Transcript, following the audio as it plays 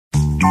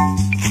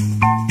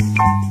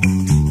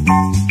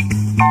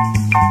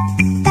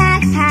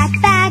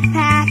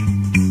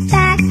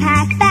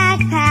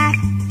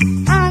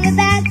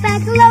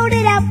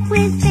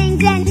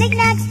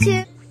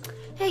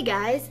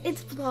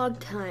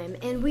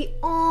we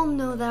all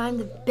know that I'm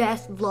the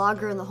best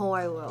vlogger in the whole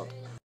wide world.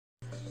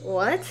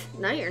 What?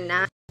 No, you're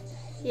not.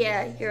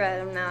 Yeah, you're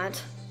right, I'm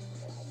not.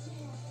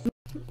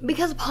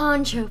 Because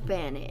Poncho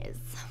Fan is.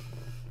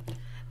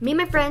 Me and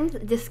my friends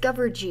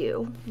discovered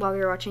you while we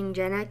were watching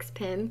Gen X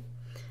Pim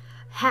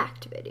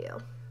Hacked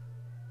video.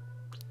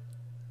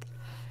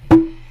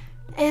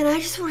 And I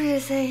just wanted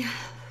to say,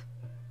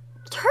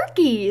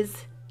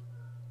 turkeys!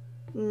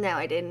 No,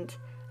 I didn't.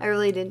 I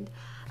really didn't.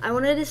 I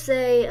wanted to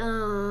say,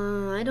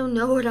 I don't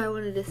know what I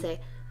wanted to say.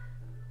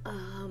 I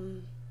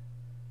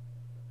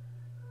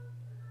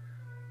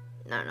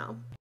don't know.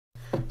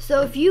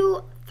 So if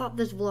you thought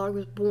this vlog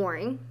was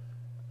boring,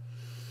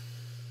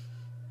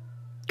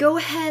 go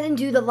ahead and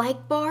do the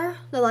like bar,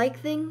 the like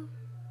thing,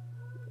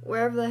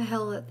 wherever the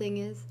hell that thing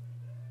is.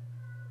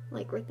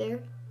 Like right there.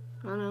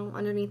 I don't know,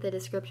 underneath the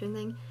description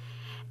thing.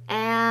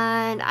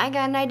 And I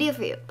got an idea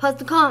for you.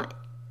 Post a comment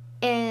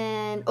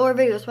or a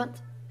video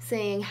response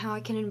saying how I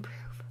can improve.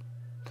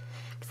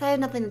 Because I have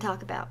nothing to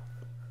talk about.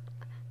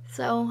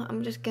 So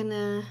I'm just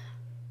gonna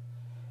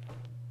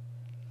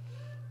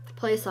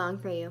play a song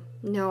for you.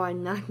 No,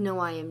 I'm not. No,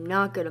 I am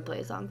not gonna play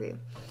a song for you.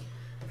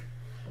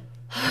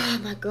 Oh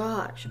my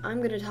gosh,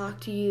 I'm gonna talk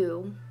to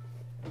you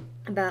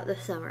about the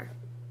summer.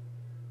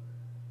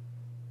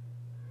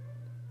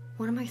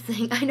 What am I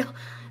saying? I know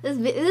this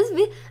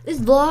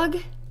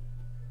vlog.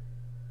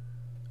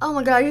 Oh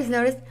my god, I just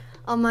noticed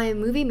on my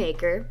movie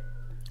maker,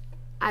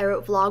 I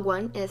wrote vlog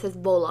 1 and it says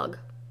Bolog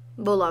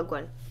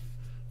 1.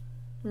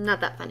 Not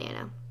that funny, I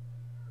know.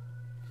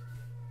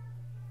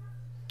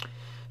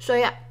 So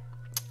yeah,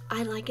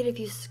 I'd like it if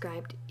you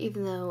subscribed,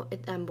 even though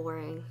I'm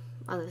boring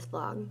on this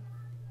vlog.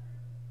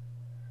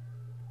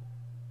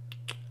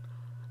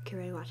 Okay,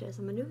 ready to watch this.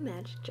 I'm gonna do a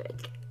magic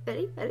trick.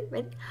 Ready?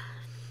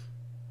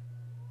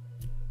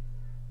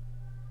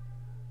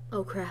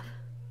 Oh crap.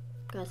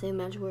 Gotta say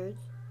magic words.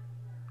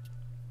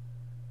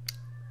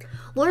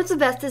 Lord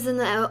Sylvester is in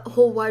the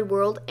whole wide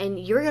world, and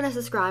you're gonna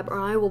subscribe or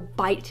I will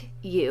bite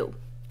you.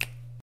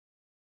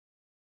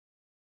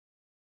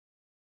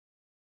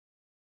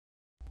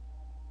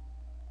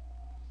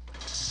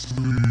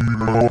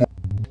 No.